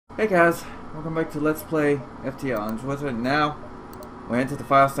Hey guys, welcome back to Let's Play FLT Challenge. What's it now? We're into the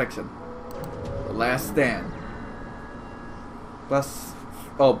final section. The last stand. Plus,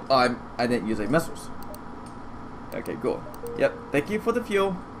 oh, I didn't use any missiles. Okay, cool. Yep, thank you for the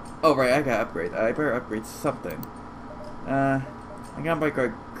fuel. Oh right, I gotta upgrade. I better upgrade something. I gotta break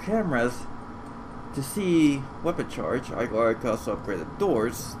our cameras to see weapon charge. I could also upgrade the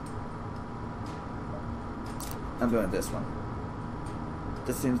doors. I'm doing this one.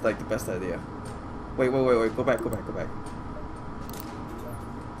 This seems like the best idea. Wait, go back. Did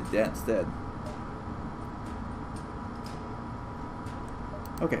that instead.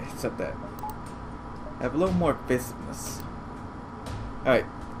 Okay, accept that. Have a little more business. Alright.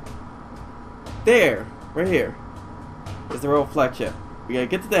 There! Right here. Is the royal flagship. We gotta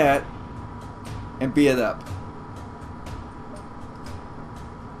get to that and beat it up.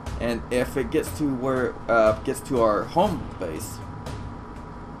 And if it gets to where gets to our home base,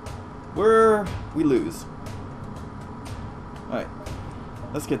 we lose. Alright,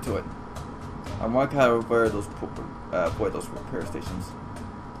 let's get to it. I want to kind of avoid those repair stations.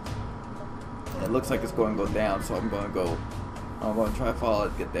 And it looks like it's going to go down, so I'm going to try to follow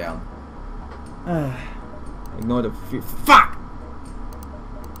it, get down. Ignore the fuck!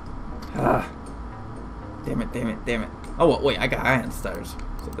 Damn it. Oh wait, I got iron stars,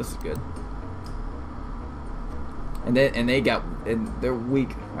 so this is good. And they're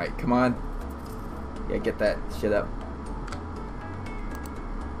weak. Alright, come on. Yeah, get that shit up.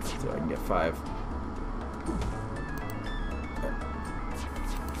 So I can get 5.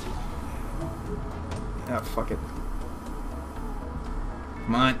 Ah, fuck it.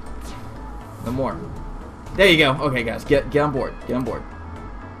 Come on. No more. There you go. Okay, guys, get on board. Get on board.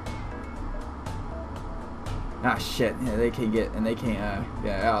 Ah, shit. Yeah, they can't get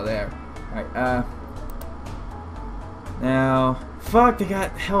out of there. Alright, now, fuck, they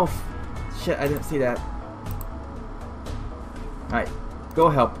got health. Shit, I didn't see that. Alright, go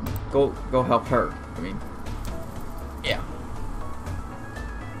help. Go help her. I mean, yeah.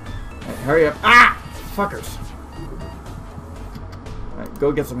 Alright, hurry up. Ah! Fuckers. Alright,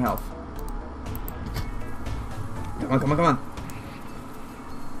 go get some health. Come on.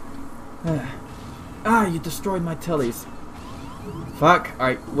 Ah, you destroyed my tellies. Fuck.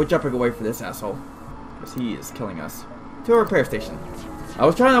 Alright, we're jumping away for this asshole. Because he is killing us. To a repair station. I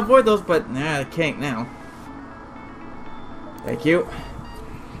was trying to avoid those, but nah, I can't now. Thank you.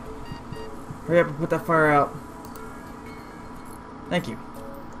 Hurry up and put that fire out. Thank you.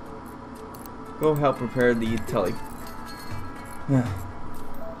 Go help repair the telly.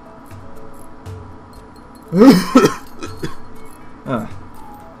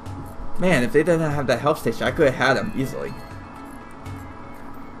 Man, if they didn't have that help station, I could have had them easily.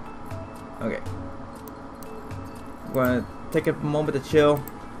 Okay. I'm gonna take a moment to chill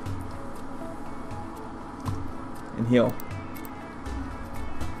and heal.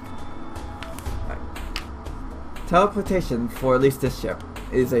 Right. Teleportation for at least this ship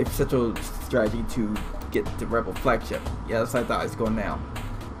is a central strategy to get the rebel flagship. Yeah, that's what I thought. It's going down.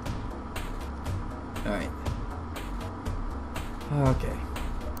 Alright. Okay.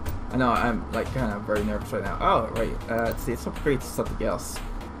 I know I'm like kind of very nervous right now. Oh, right. Let's see. Let's upgrade to something else.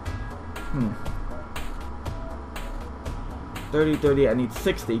 30, I need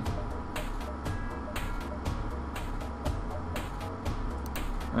 60.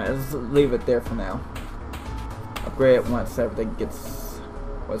 Alright, let's leave it there for now. Upgrade it once everything gets...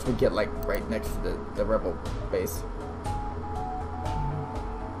 once we get like right next to the rebel base.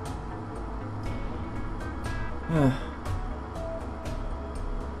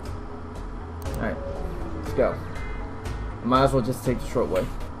 Alright, let's go. I might as well just take the short way.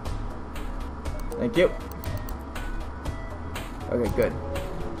 Thank you. Okay, good.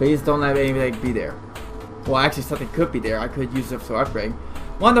 Please don't let anything be there. Well, actually, something could be there. I could use it for upgrade.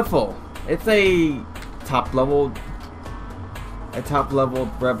 Wonderful. It's a top level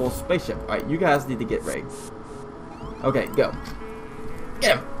rebel spaceship. All right, you guys need to get ready. Okay, go.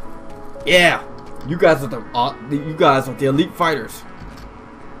 Get him. Yeah. You guys are the elite fighters.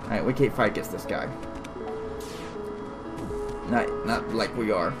 All right, we can't fight against this guy. Not like we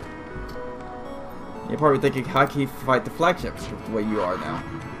are. You're probably thinking, how can you fight the flagship the way you are now?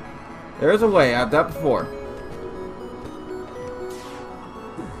 There is a way. I've done it before.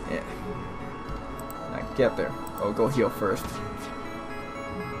 Yeah. Now get there. Oh, go heal first.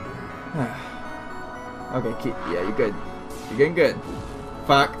 Okay, yeah, you're good. You're getting good.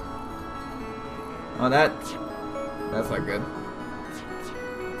 Fuck. Oh, that's not good.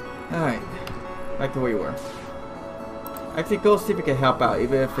 Alright. Back to where you were. Actually, go see if you can help out,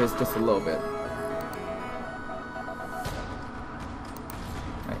 even if it's just a little bit.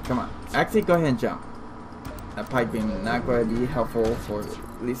 come on. Actually, go ahead and jump. That pipe beam not going to be helpful for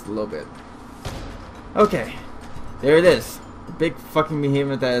at least a little bit. Okay. There it is. The big fucking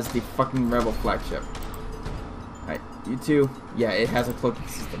behemoth that is the fucking rebel flagship. Alright, you two. Yeah, it has a cloaking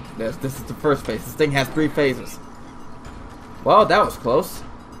system. This is the first phase. This thing has 3 phases. Well, that was close.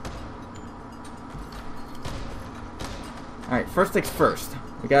 Alright, first things first.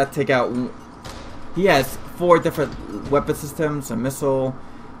 We gotta take out... He has 4 different weapon systems. A missile,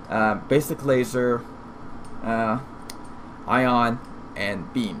 basic laser, ion,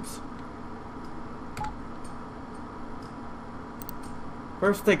 and beams.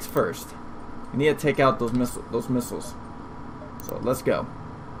 First things first. We need to take out those missiles. So let's go.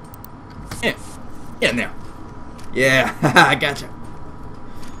 Yeah, in there. Yeah, I gotcha.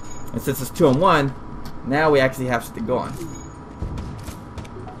 And since it's 2 on 1, now we actually have something going.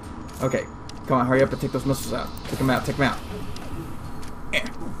 Okay, come on, hurry up and take those missiles out. Take them out, take them out. Yeah.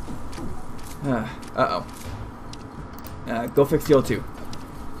 Uh-oh. Go fix the O2.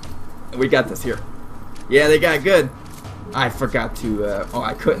 We got this here. Yeah, they got good. I forgot to, oh,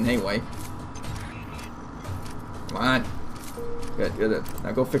 I couldn't anyway. Come on. Good, good.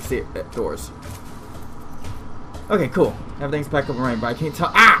 Now go fix the doors. Okay, cool. Everything's back up and running, but I can't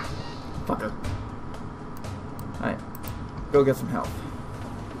tell. Ah! Fucker. Alright. Go get some help.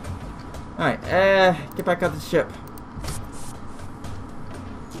 Alright, get back on the ship.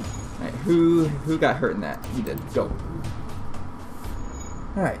 Alright, who got hurt in that? You did. Go.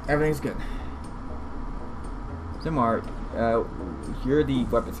 Alright, everything's good. Zimar, you're the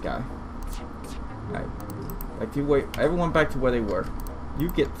weapons guy. Alright. Like, you wait. Everyone back to where they were.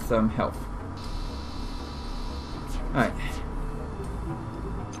 You get some health. Alright.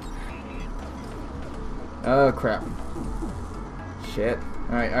 Oh, crap. Shit.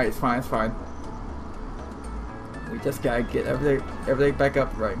 Alright, it's fine, it's fine. We just gotta get everything back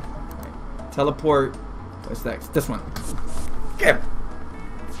up right. Alright. Teleport. What's next? This one. Get him.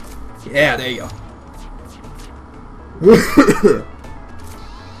 Yeah, there you go.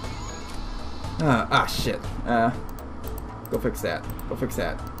 Shit. Go fix that. Go fix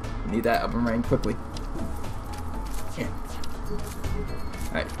that. Need that up and running quickly. Yeah.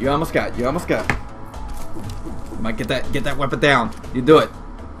 Alright, you almost got it. You almost got it. Come on, get that weapon down. You do it.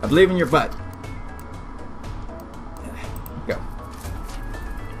 I believe in your butt. Go.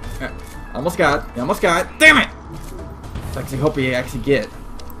 Alright. Almost got it. You almost got it. Damn it! I actually hope you actually get it.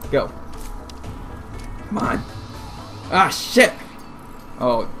 Go. Come on. Ah, shit!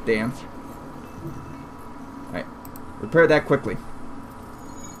 Oh, damn. Alright. Repair that quickly.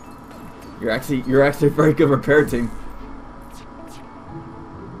 You're actually a very good repair team.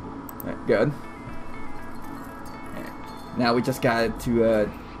 Alright, good. Alright. Now we just got to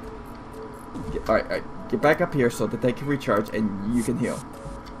alright, get back up here so that they can recharge and you can heal.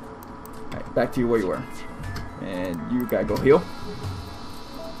 Alright, back to where you were. And you gotta go heal.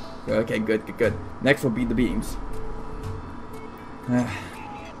 Okay, good, good, good. Next will be the beams. Alright.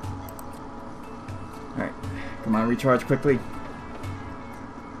 Come on, recharge quickly.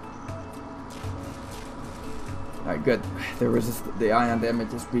 Alright, good. The ion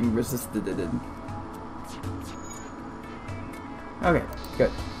damage is being resisted. Okay,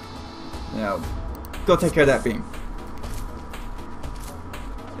 good. Now, go take care of that beam.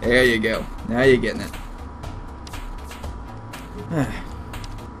 There you go. Now you're getting it. Alright,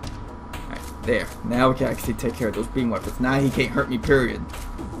 there. Now we can actually take care of those beam weapons. Now he can't hurt me, period.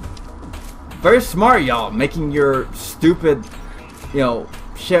 Very smart, y'all, making your stupid,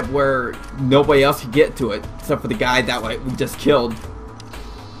 ship where nobody else can get to it, except for the guy that we just killed.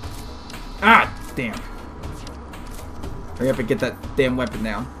 Ah, damn. Hurry up and get that damn weapon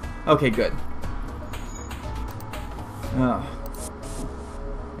down. Okay, good. Oh.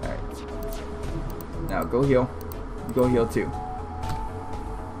 Alright. Now, go heal. Go heal, too.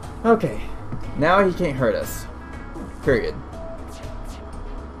 Okay. Now he can't hurt us. Period.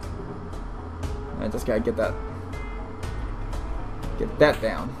 I just gotta get that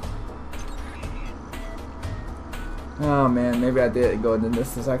down. Oh man, maybe I did go, and then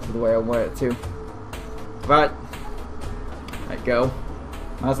this is actually the way I want it to. But I go.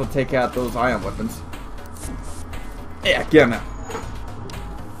 Might as well take out those ion weapons. Yeah, get them out.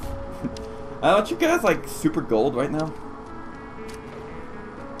 Aren't you guys like super gold right now?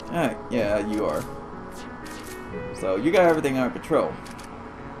 Alright, yeah, you are. So you got everything under control.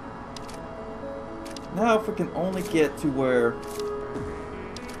 Now if we can only get to where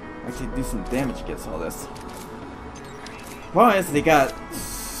actually do some damage against all this. Problem is they got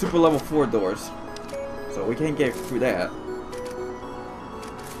super level 4 doors. So we can't get through that.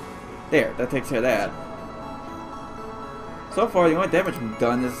 There, that takes care of that. So far, the only damage we've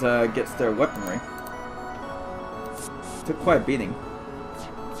done is gets their weaponry. Took quite a beating.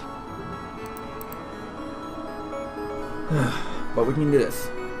 But we can do this.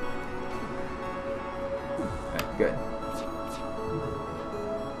 Alright, good.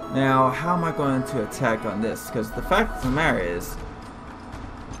 Now, how am I going to attack on this? Because the fact of the matter is,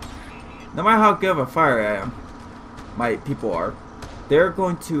 no matter how good of a fighter my people are, they're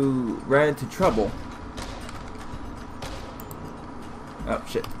going to run into trouble. Oh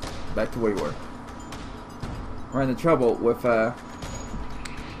shit! Back to where we were. Run into trouble with that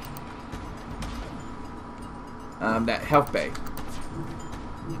health bay.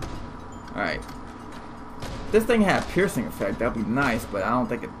 All right. This thing had a piercing effect. That'd be nice, but I don't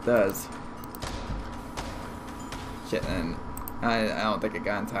think it does. Shit, and I don't think it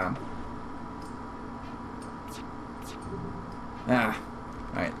got in time. Ah.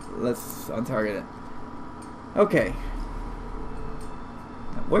 Alright, let's untarget it. Okay.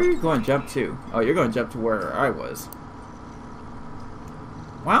 Where are you going to jump to? Oh, you're going to jump to where I was.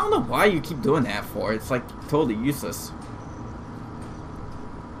 Well, I don't know why you keep doing that for. It's like totally useless.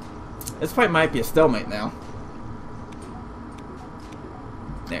 This fight might be a stalemate now.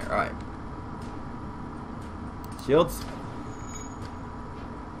 There, alright. Shields.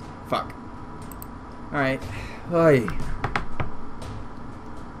 Fuck. Alright. Oi.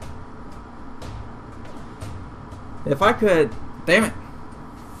 If I could... Damn it.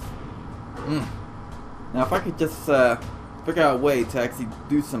 Now if I could just figure out a way to actually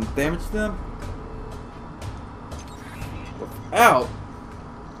do some damage to them without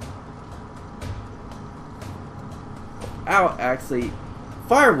actually...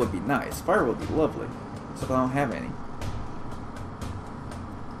 Fire would be nice. Fire would be lovely. Except I don't have any.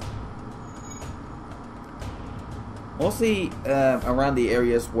 Mostly around the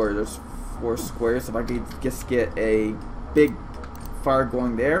areas where there's 4 squares. If I could just get a big fire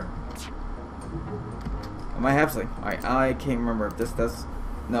going there. I might have something. Alright, I can't remember if this does...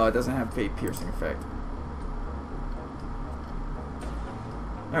 No, it doesn't have a piercing effect.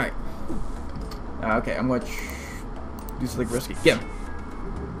 Alright. Okay, I'm going to do something risky. Get him.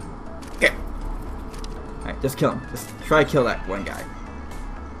 Okay. Alright, just kill him. Just try to kill that one guy.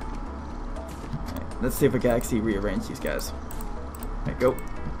 Alright, let's see if we can actually rearrange these guys. Alright, go.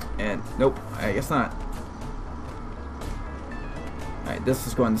 And, nope, I guess not. Alright, this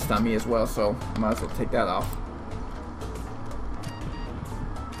is going to stun me as well, so I might as well take that off.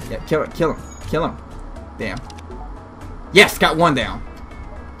 Yeah, kill it, kill him. Kill him. Damn. Yes, got one down.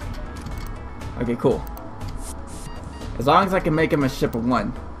 Okay, cool. As long as I can make him a ship of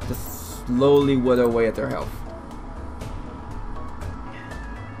 1. Just slowly wither away at their health.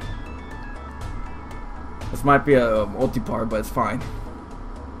 This might be a multi-part, but it's fine.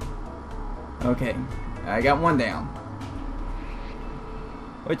 Okay, I got one down.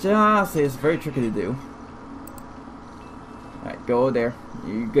 Which honestly is very tricky to do. Alright, go there.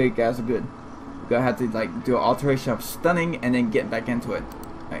 You good guys are good. You're gonna have to like do an alteration of stunning and then get back into it.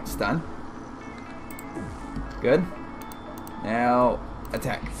 Alright, stun. Good. Now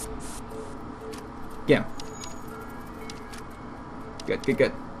attack. Get him. Good, good,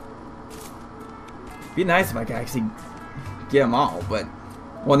 good. Be nice if I could actually get them all, but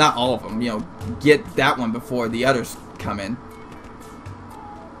well, not all of them. You know, get that one before the others come in.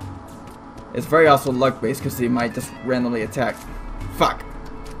 It's very also luck based because they might just randomly attack. Fuck.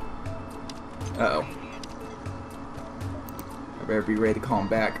 Uh oh. I better be ready to call him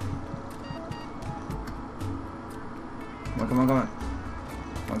back. Come on, come on, come on.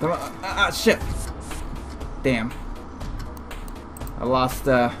 Come on, come on. Shit. Damn. I lost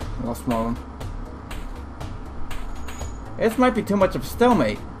one of them. This might be too much of a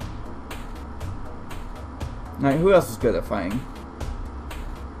stalemate. Alright, who else is good at fighting?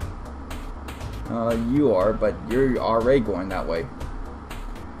 You are, but you're already going that way.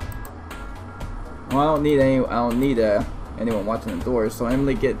 Well, I don't need anyone watching the doors, so I'm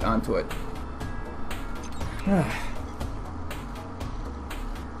gonna get onto it. And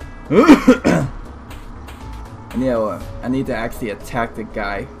I need to actually attack the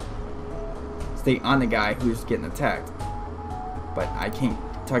guy. Stay on the guy who's getting attacked. But I can't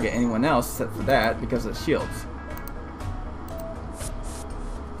target anyone else except for that because of the shields.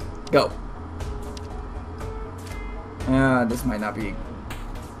 Go. This might not be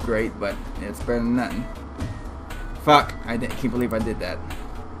great, but it's better than nothing. Fuck, I can't believe I did that.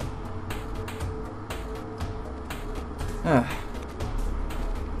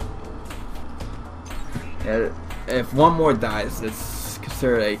 Yeah, if one more dies, it's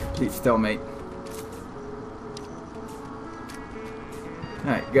considered a complete stalemate.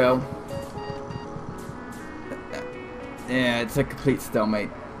 Alright, go. Yeah, it's a complete stalemate.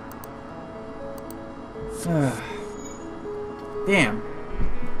 Damn.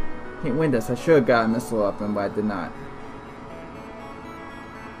 Can't win this. I should have got a missile up, but I did not.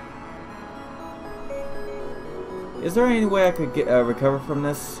 Is there any way I could get recover from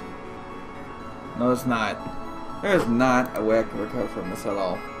this? No, there's not. There is not a way I can recover from this at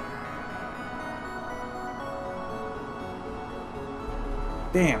all.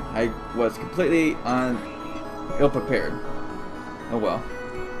 Damn, I was completely ill-prepared. Oh well.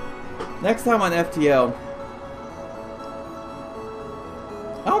 Next time on FTL,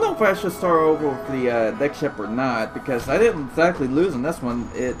 I don't know if I should start over with the deck ship or not, because I didn't exactly lose in this one.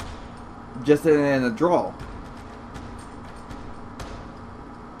 It just ended in a draw.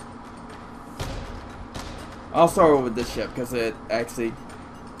 I'll start over with this ship because it actually.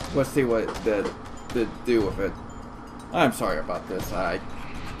 Let's see what it do with it. I'm sorry about this. I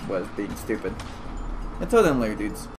was being stupid. Until then, later, dudes.